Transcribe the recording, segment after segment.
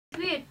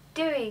We are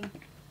doing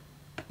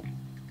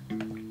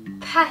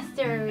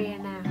Pastaria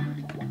now.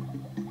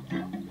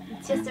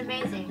 It's just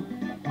amazing,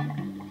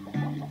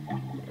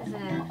 isn't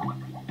it?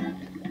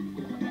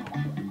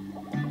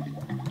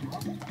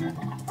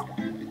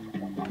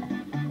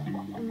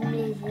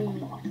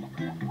 Amazing.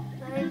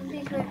 I just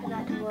need to wait for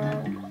that to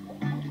work.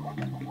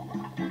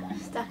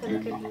 Stuck in the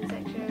cooking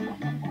section.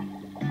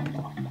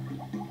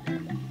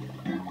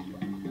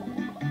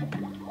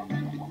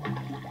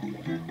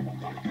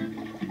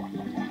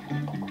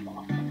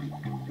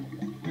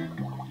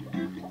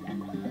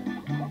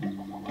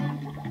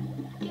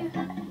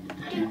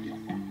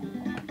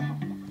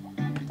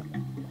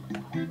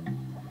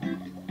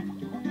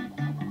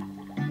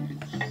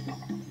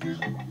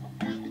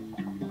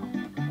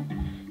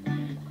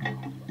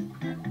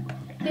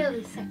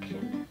 Build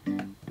section.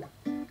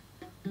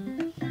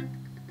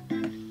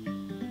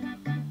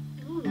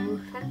 Ooh,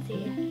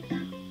 fancy.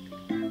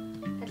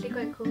 Actually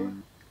quite cool.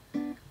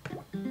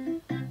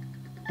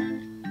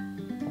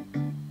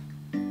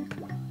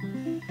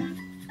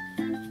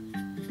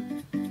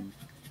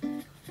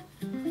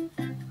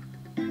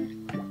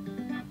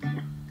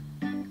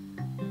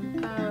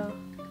 Oh.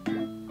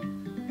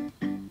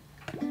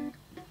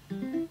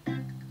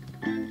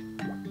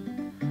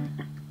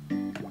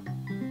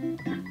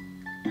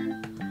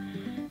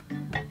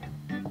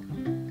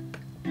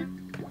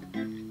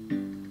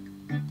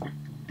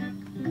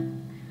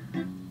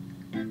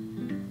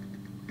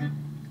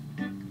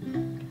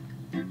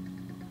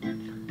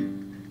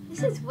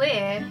 This is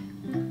weird.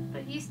 I'm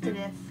not used to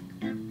this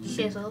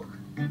shizzle.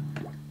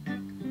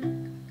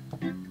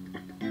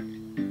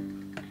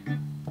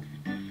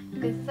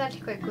 This is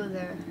actually quite cool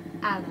though.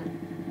 Alan.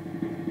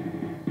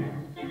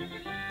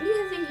 He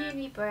has a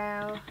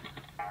unibrow.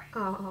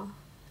 Oh,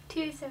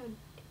 270.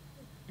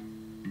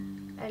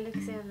 It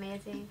looks so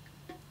amazing.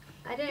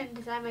 I didn't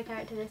design my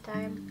character this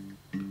time.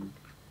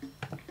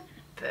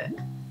 But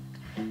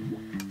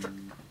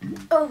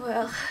oh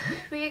well.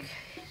 We're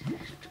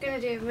gonna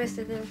do most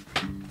of them.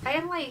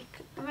 I'm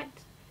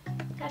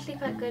actually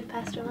quite good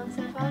pasta one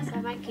so far, so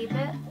I might keep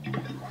it.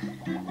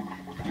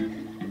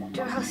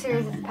 Do a whole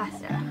series of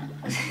pasta.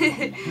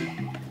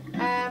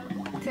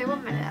 So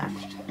 1 minute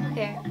left.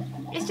 Okay.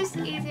 It's just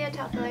easier to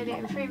upload it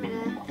in 3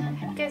 minutes.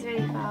 It goes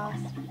really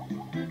fast.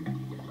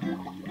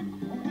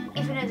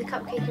 Even though the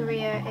cupcake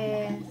area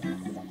is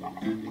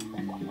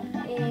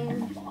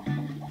in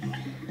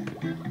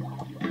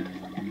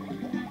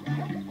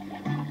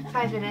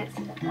 5 minutes.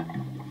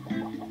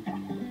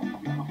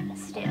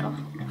 Still.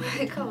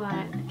 Come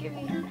on, give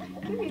me a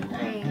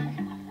break.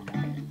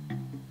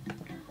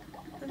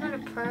 I'm not a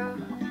pro.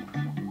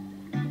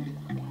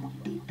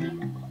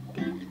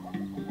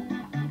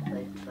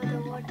 Wait for the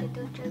water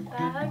to drip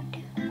out.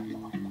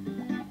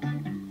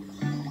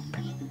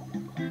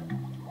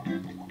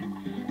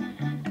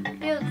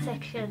 Build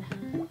section.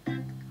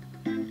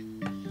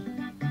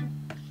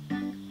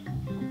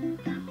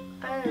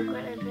 Oh,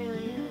 what it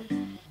really is.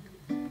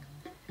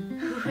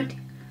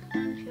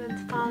 She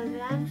wants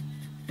parmesan.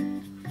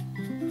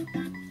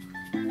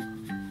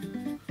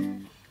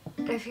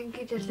 I think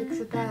it just looks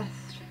the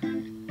best.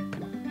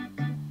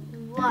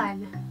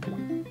 1,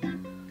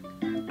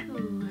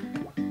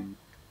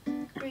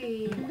 2,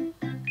 3,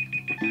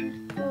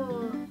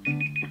 4,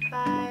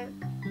 5,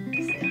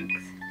 6.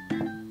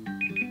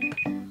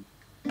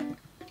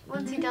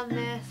 Once you've done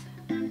this,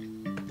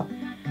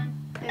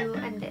 I will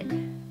end it.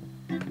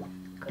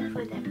 Go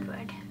for that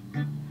bread.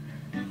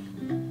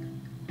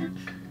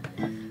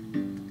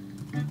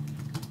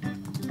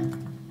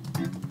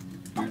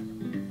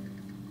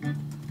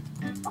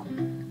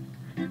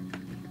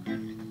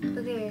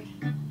 Okay.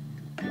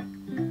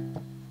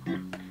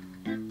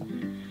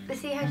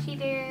 Let's see how she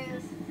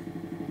does.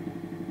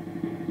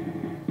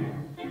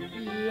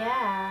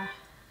 Yeah.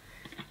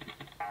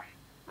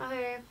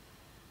 Okay.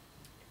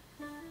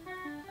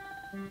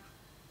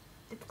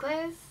 It's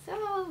close.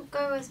 Oh,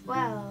 go as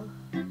well.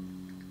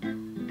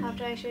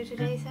 After I show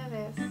today's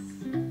service.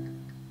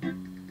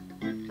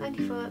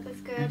 94,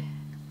 that's good.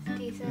 It's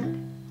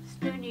decent.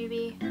 It's no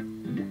newbie.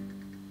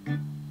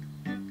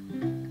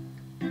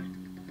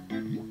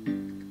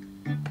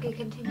 Okay,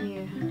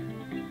 continue.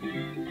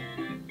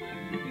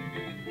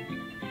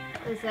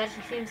 This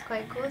actually seems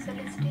quite cool, so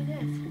let's do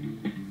this.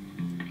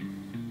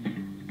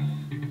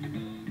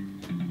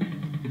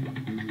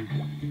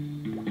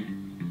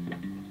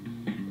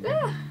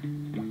 Ah!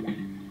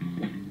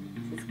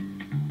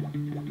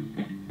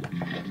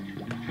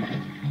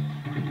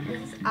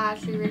 This is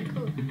actually really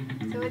cool.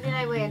 So what did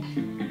I win?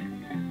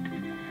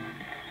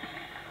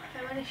 I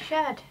won a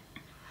shirt.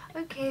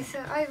 Okay, so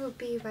I will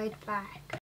be right back.